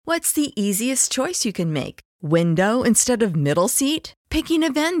What's the easiest choice you can make? Window instead of middle seat? Picking a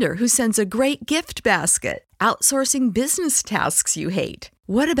vendor who sends a great gift basket? Outsourcing business tasks you hate?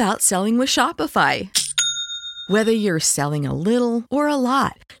 What about selling with Shopify? Whether you're selling a little or a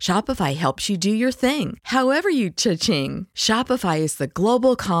lot, Shopify helps you do your thing, however you cha-ching. Shopify is the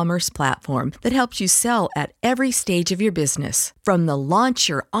global commerce platform that helps you sell at every stage of your business. From the launch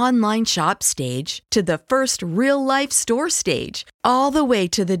your online shop stage to the first real-life store stage, all the way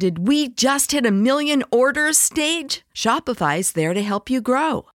to the did we just hit a million orders stage. Shopify's there to help you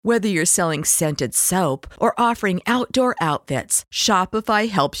grow. Whether you're selling scented soap or offering outdoor outfits, Shopify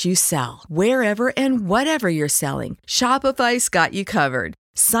helps you sell. Wherever and whatever you're selling, Shopify's got you covered.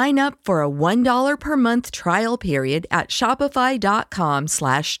 Sign up for a $1 per month trial period at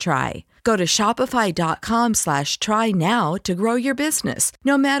shopify.com/try. Go to shopify.com/try now to grow your business,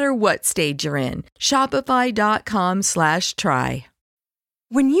 no matter what stage you're in. Shopify.com/try.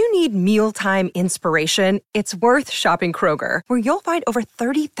 When you need mealtime inspiration, it's worth shopping Kroger, where you'll find over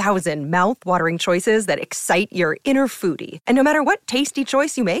 30,000 mouth-watering choices that excite your inner foodie. And no matter what tasty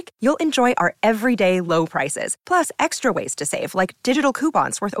choice you make, you'll enjoy our everyday low prices, plus extra ways to save, like digital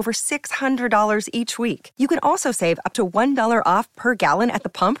coupons worth over $600 each week. You can also save up to $1 off per gallon at the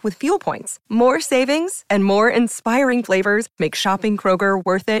pump with fuel points. More savings and more inspiring flavors make shopping Kroger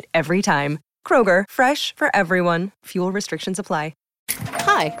worth it every time. Kroger, fresh for everyone. Fuel restrictions apply.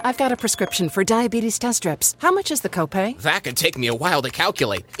 Hi, I've got a prescription for diabetes test strips. How much is the copay? That could take me a while to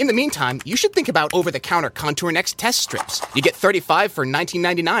calculate. In the meantime, you should think about over-the-counter Contour Next test strips. You get 35 for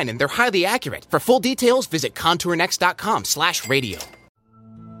 $19.99, and they're highly accurate. For full details, visit contournext.com/radio.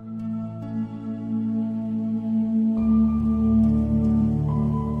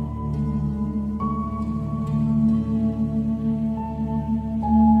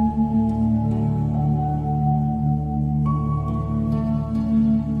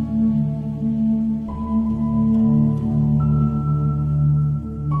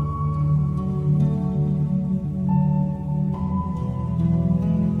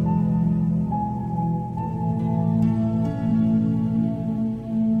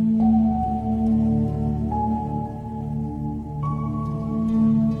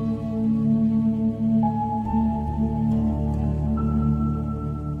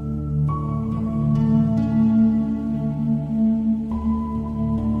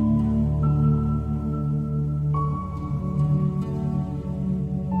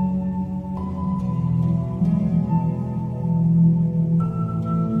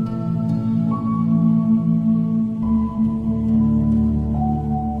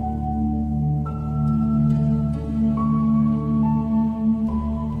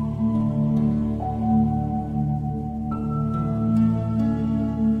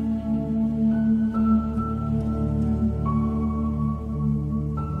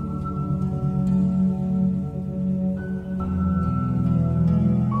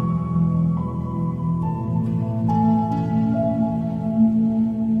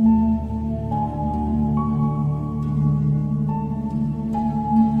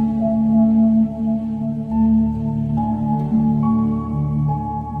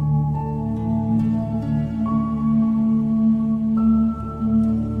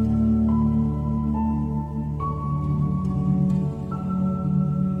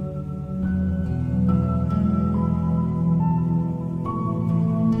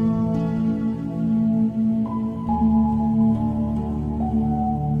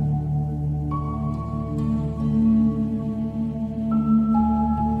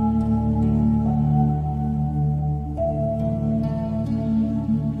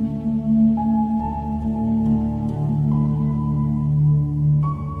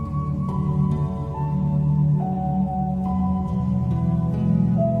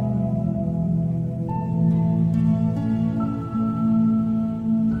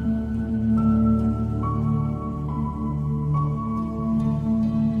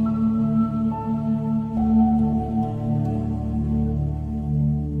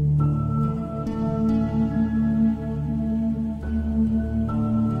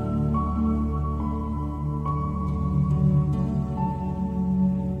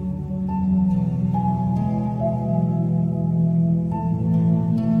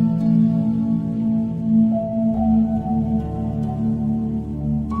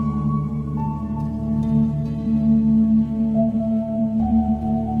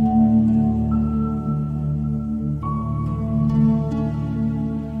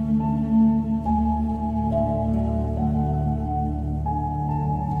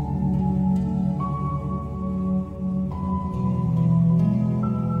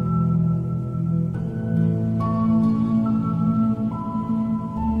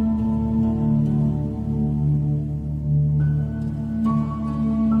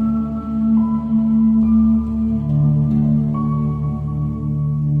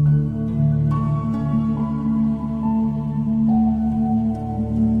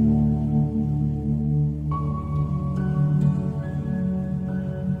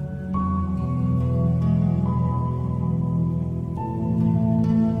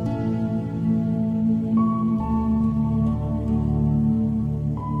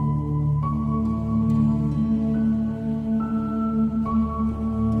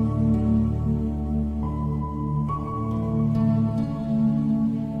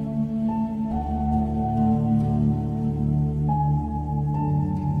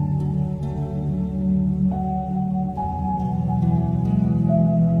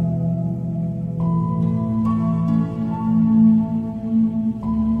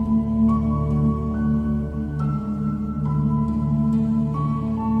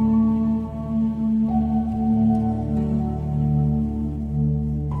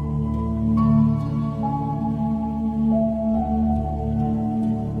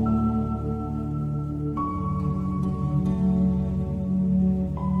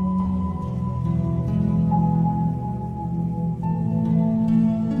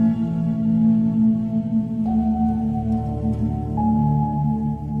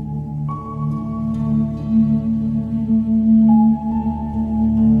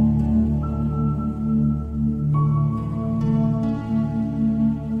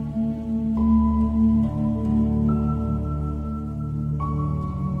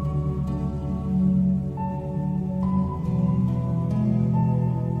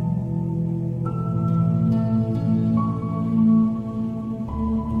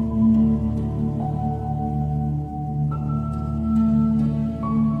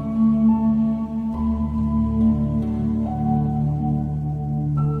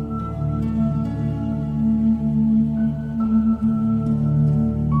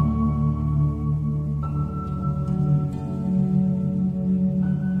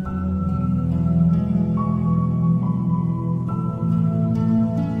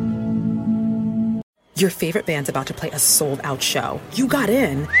 Your favorite band's about to play a sold-out show. You got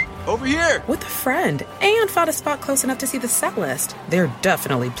in. Over here! With a friend. And found a spot close enough to see the set list. They're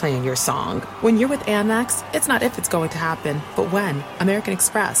definitely playing your song. When you're with Amex, it's not if it's going to happen, but when. American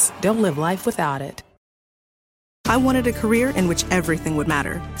Express. Don't live life without it. I wanted a career in which everything would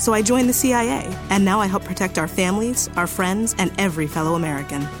matter. So I joined the CIA. And now I help protect our families, our friends, and every fellow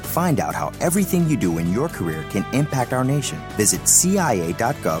American. Find out how everything you do in your career can impact our nation. Visit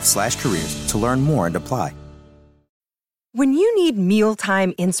cia.gov/careers to learn more and apply. When you need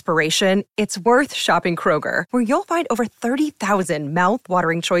mealtime inspiration, it's worth shopping Kroger, where you'll find over 30,000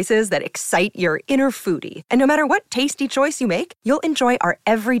 mouth-watering choices that excite your inner foodie. And no matter what tasty choice you make, you'll enjoy our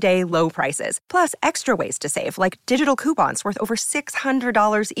everyday low prices, plus extra ways to save, like digital coupons worth over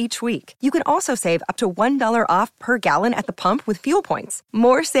 $600 each week. You can also save up to $1 off per gallon at the pump with fuel points.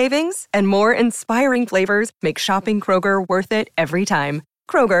 More savings and more inspiring flavors make shopping Kroger worth it every time.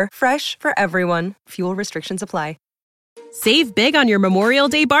 Kroger, fresh for everyone. Fuel restrictions apply. Save big on your Memorial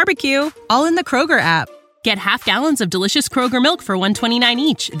Day barbecue, all in the Kroger app. Get half gallons of delicious Kroger milk for $1.29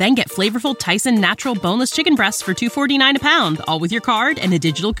 each. Then get flavorful Tyson natural boneless chicken breasts for $2.49 a pound, all with your card and a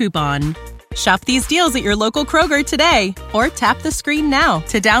digital coupon. Shop these deals at your local Kroger today, or tap the screen now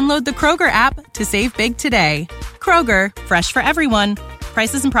to download the Kroger app to save big today. Kroger, fresh for everyone.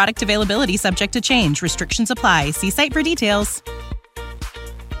 Prices and product availability subject to change. Restrictions apply. See site for details.